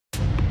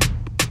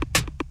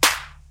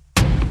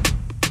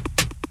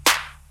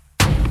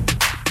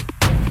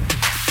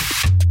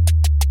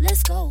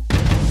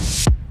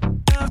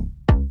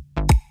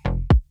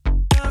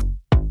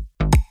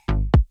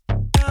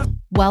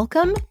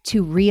Welcome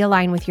to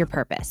Realign with Your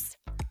Purpose.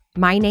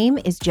 My name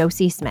is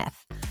Josie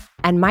Smith,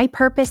 and my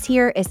purpose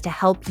here is to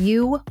help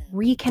you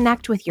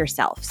reconnect with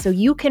yourself so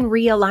you can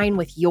realign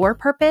with your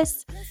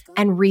purpose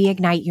and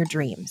reignite your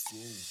dreams.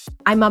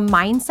 I'm a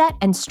mindset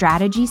and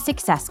strategy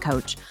success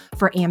coach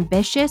for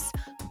ambitious,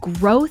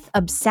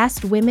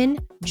 growth-obsessed women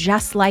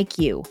just like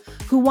you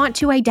who want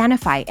to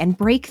identify and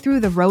break through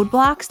the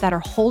roadblocks that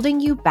are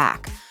holding you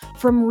back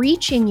from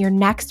reaching your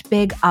next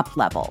big up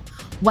level,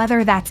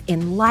 whether that's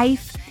in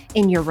life,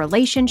 in your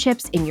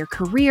relationships, in your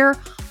career,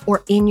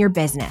 or in your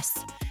business,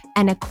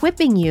 and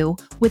equipping you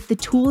with the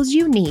tools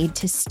you need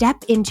to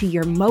step into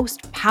your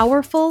most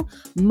powerful,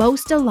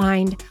 most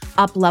aligned,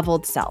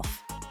 up-leveled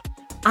self.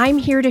 I'm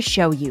here to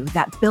show you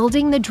that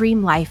building the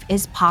dream life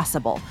is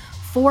possible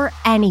for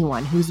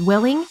anyone who's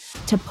willing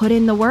to put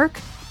in the work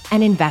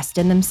and invest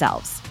in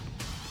themselves.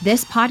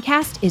 This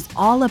podcast is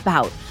all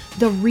about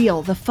the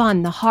real, the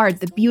fun, the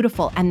hard, the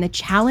beautiful, and the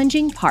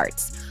challenging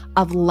parts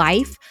of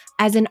life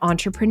as an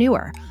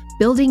entrepreneur,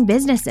 building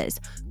businesses,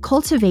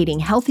 cultivating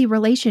healthy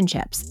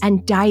relationships,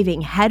 and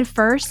diving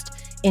headfirst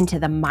into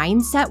the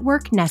mindset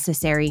work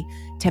necessary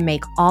to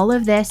make all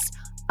of this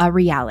a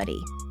reality.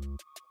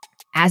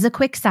 As a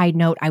quick side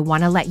note, I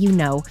want to let you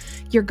know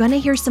you're going to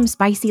hear some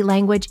spicy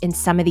language in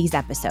some of these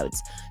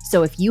episodes.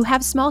 So if you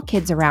have small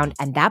kids around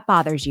and that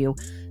bothers you,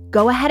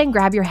 go ahead and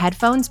grab your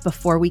headphones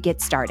before we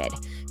get started,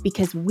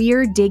 because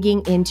we're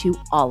digging into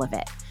all of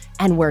it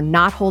and we're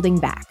not holding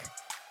back.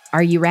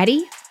 Are you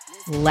ready?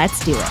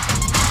 Let's do it.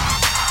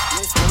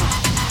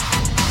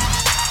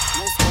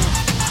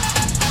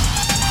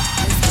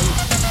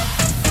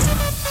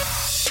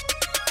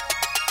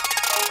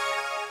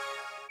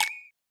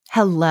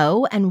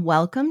 Hello, and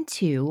welcome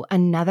to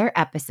another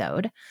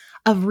episode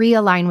of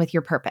Realign with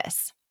Your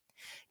Purpose.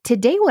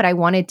 Today, what I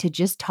wanted to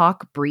just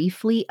talk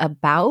briefly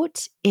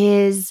about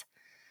is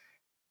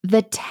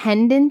the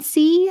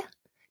tendency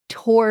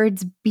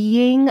towards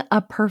being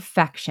a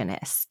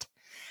perfectionist.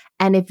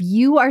 And if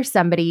you are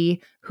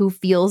somebody who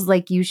feels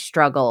like you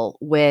struggle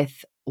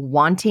with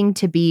wanting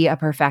to be a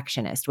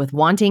perfectionist, with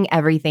wanting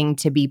everything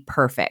to be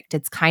perfect,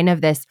 it's kind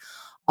of this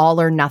all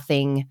or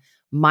nothing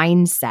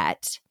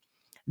mindset,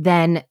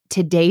 then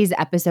today's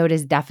episode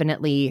is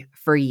definitely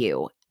for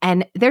you.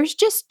 And there's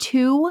just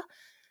two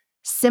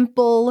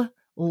simple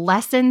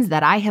lessons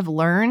that I have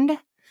learned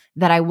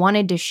that I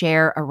wanted to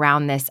share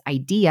around this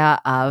idea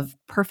of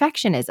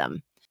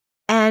perfectionism.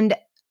 And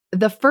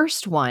the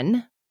first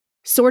one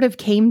sort of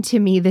came to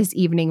me this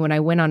evening when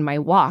I went on my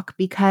walk,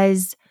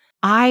 because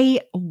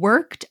I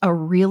worked a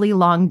really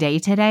long day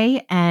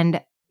today,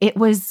 and it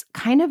was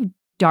kind of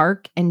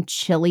dark and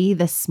chilly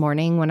this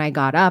morning when I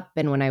got up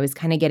and when I was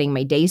kind of getting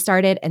my day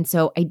started. And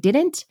so I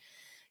didn't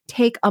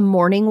take a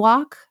morning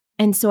walk.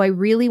 And so I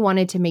really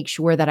wanted to make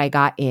sure that I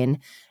got in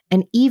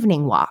an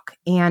evening walk.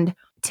 And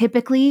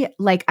typically,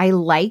 I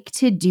like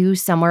to do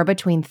somewhere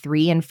between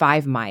 3 and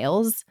 5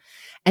 miles.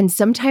 And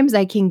sometimes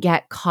I can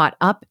get caught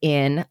up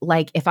in,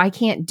 if I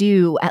can't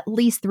do at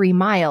least 3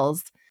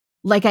 miles,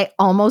 I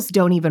almost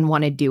don't even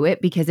want to do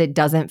it because it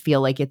doesn't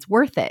feel like it's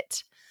worth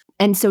it.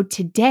 And so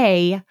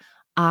today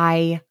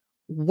I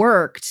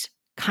worked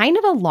kind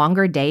of a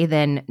longer day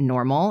than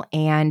normal.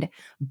 And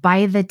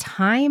by the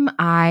time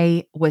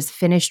I was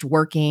finished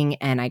working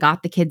and I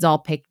got the kids all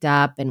picked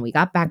up and we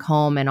got back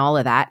home and all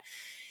of that,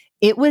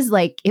 it was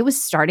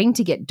starting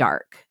to get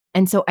dark.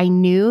 And so I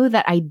knew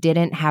that I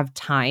didn't have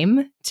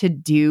time to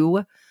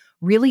do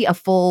really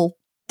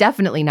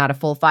definitely not a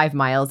full 5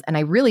 miles. And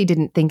I really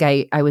didn't think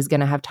I was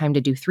going to have time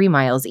to do 3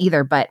 miles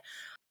either. But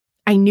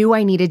I knew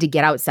I needed to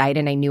get outside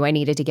and I knew I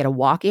needed to get a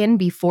walk in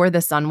before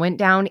the sun went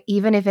down,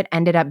 even if it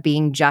ended up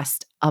being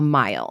just a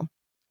mile.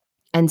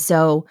 And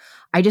so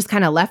I just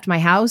kind of left my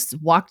house,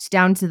 walked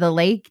down to the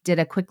lake, did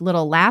a quick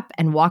little lap,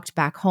 and walked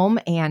back home,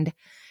 and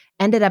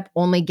ended up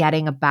only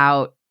getting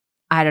about,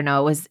 I don't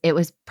know, it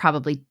was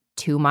probably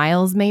 2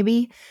 miles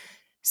maybe.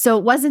 So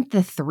it wasn't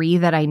the 3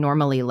 that I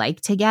normally like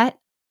to get.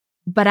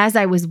 But as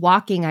I was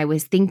walking, I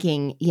was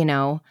thinking,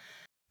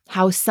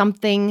 how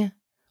something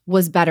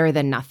was better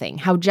than nothing.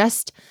 How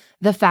just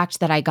the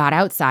fact that I got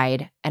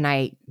outside and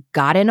I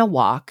got in a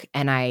walk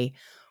and I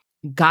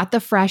got the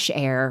fresh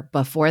air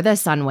before the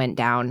sun went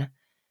down,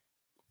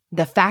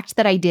 the fact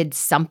that I did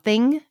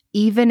something,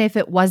 even if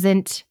it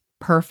wasn't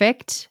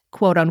perfect,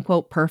 quote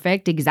unquote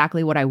perfect,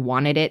 exactly what I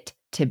wanted it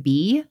to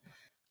be,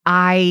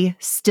 I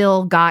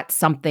still got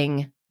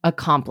something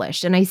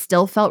accomplished and I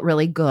still felt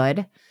really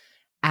good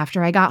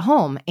after I got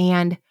home.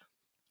 And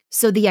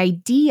so the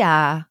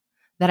idea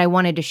that I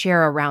wanted to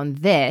share around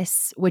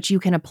this, which you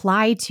can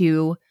apply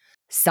to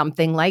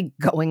something like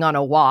going on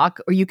a walk,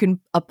 or you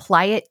can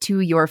apply it to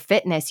your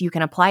fitness, you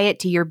can apply it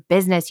to your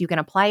business, you can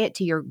apply it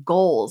to your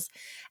goals.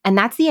 And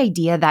that's the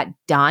idea that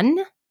done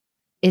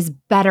is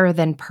better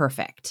than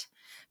perfect.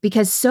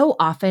 Because so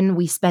often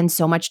we spend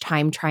so much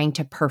time trying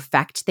to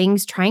perfect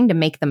things, trying to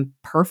make them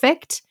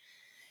perfect,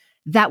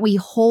 that we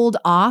hold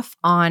off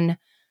on,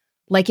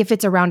 if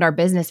it's around our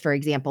business, for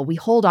example, we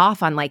hold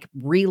off on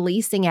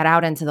releasing it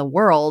out into the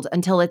world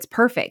until it's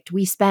perfect.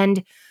 We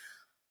spend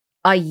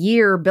a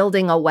year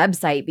building a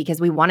website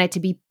because we want it to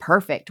be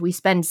perfect. We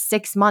spend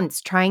 6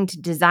 months trying to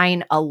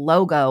design a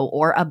logo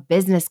or a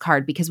business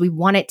card because we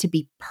want it to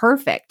be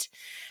perfect.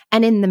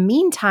 And in the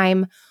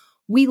meantime,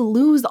 we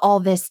lose all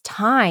this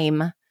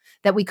time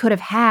that we could have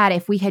had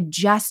if we had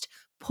just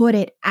put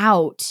it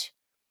out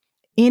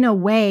in a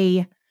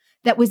way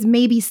that was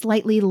maybe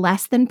slightly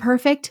less than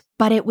perfect,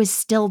 but it was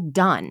still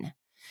done.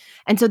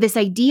 And so this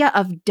idea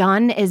of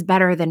done is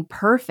better than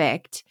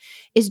perfect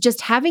is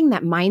just having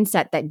that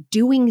mindset that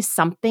doing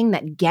something,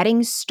 that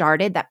getting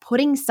started, that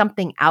putting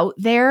something out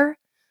there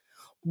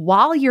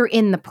while you're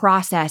in the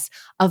process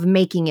of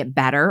making it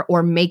better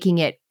or making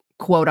it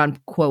quote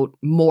unquote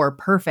more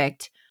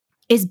perfect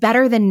is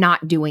better than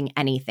not doing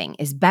anything,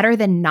 is better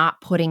than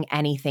not putting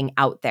anything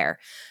out there.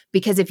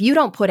 Because if you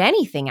don't put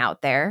anything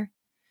out there,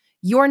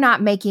 you're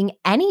not making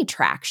any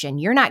traction.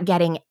 You're not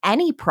getting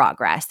any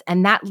progress.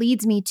 And that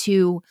leads me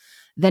to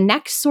the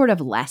next sort of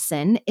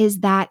lesson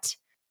is that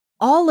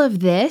all of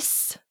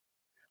this,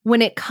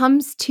 when it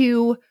comes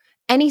to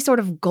any sort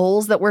of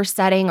goals that we're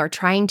setting or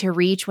trying to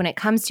reach, when it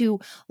comes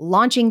to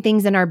launching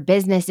things in our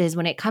businesses,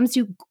 when it comes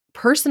to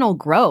personal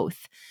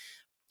growth,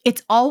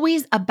 it's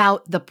always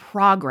about the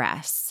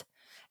progress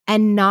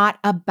and not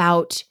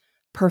about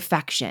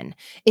perfection.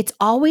 It's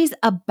always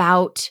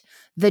about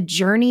the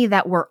journey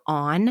that we're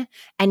on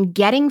and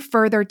getting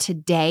further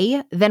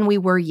today than we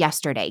were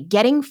yesterday,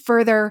 getting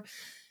further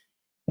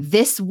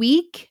this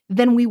week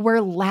than we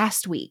were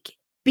last week,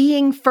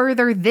 being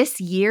further this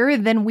year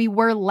than we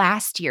were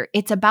last year.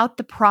 It's about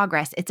the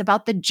progress. It's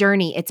about the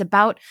journey. It's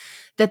about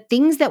the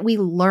things that we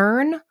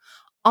learn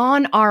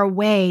on our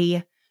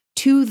way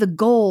to the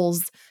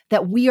goals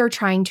that we are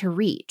trying to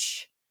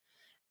reach.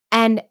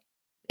 And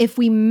if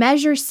we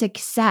measure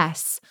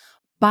success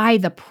by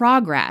the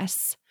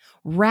progress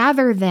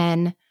rather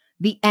than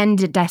the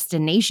end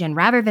destination,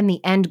 rather than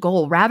the end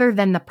goal, rather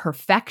than the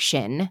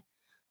perfection,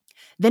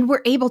 then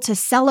we're able to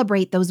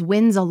celebrate those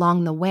wins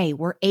along the way.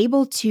 We're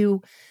able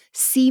to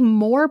see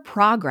more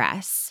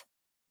progress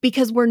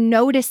because we're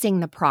noticing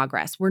the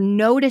progress. We're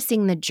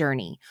noticing the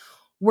journey.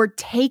 We're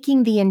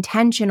taking the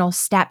intentional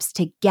steps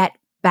to get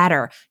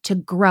better, to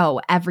grow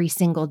every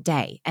single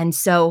day. And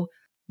so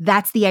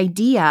that's the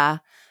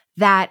idea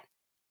that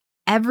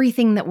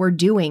everything that we're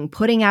doing,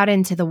 putting out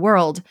into the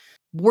world,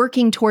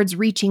 working towards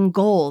reaching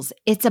goals,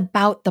 it's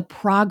about the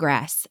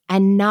progress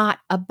and not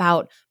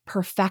about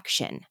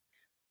perfection.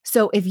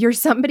 So if you're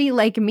somebody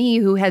like me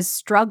who has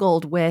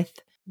struggled with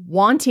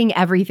wanting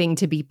everything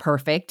to be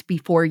perfect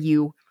before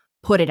you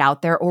put it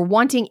out there, or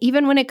wanting,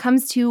 even when it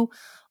comes to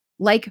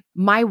like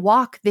my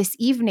walk this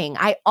evening,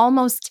 I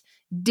almost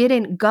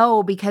didn't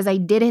go because I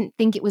didn't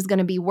think it was going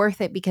to be worth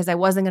it because I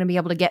wasn't going to be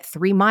able to get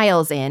 3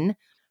 miles in.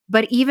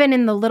 But even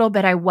in the little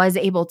bit I was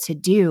able to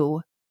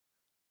do,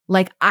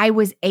 like I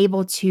was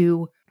able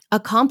to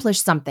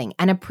accomplish something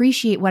and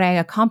appreciate what I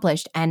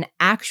accomplished and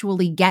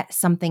actually get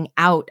something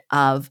out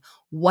of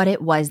what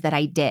it was that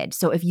I did.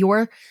 So if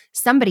you're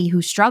somebody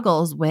who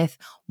struggles with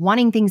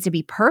wanting things to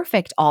be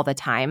perfect all the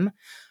time,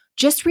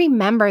 just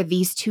remember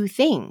these 2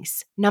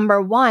 things.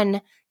 Number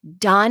 1,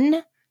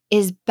 done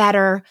is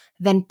better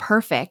than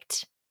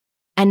perfect.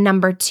 And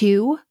number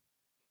 2,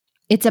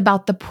 it's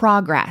about the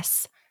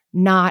progress,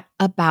 not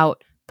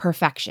about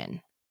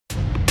perfection.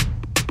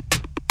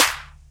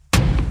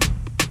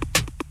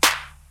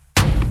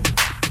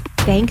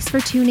 Thanks for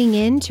tuning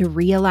in to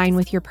Realign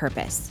with Your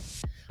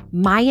Purpose.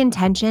 My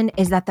intention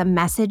is that the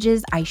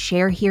messages I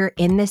share here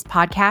in this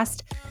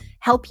podcast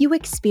help you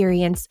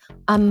experience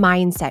a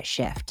mindset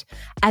shift,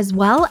 as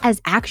well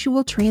as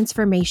actual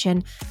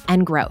transformation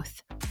and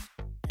growth.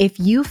 If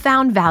you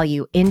found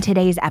value in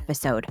today's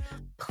episode,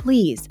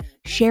 please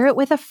share it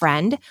with a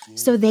friend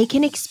so they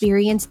can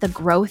experience the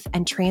growth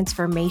and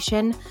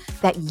transformation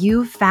that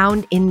you've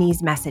found in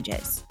these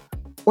messages.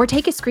 Or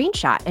take a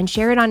screenshot and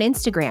share it on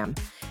Instagram.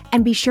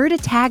 And be sure to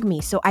tag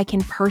me so I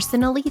can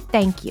personally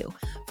thank you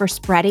for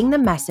spreading the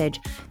message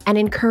and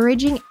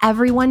encouraging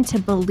everyone to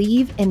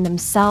believe in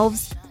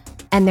themselves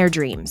and their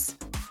dreams.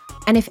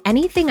 And if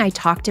anything I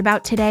talked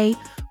about today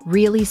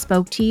really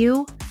spoke to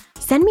you,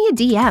 send me a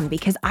DM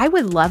because I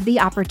would love the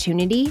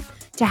opportunity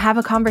to have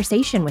a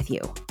conversation with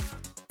you.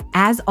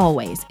 As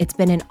always, it's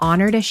been an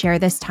honor to share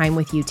this time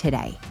with you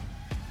today.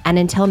 And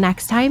until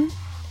next time,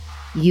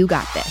 you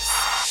got this.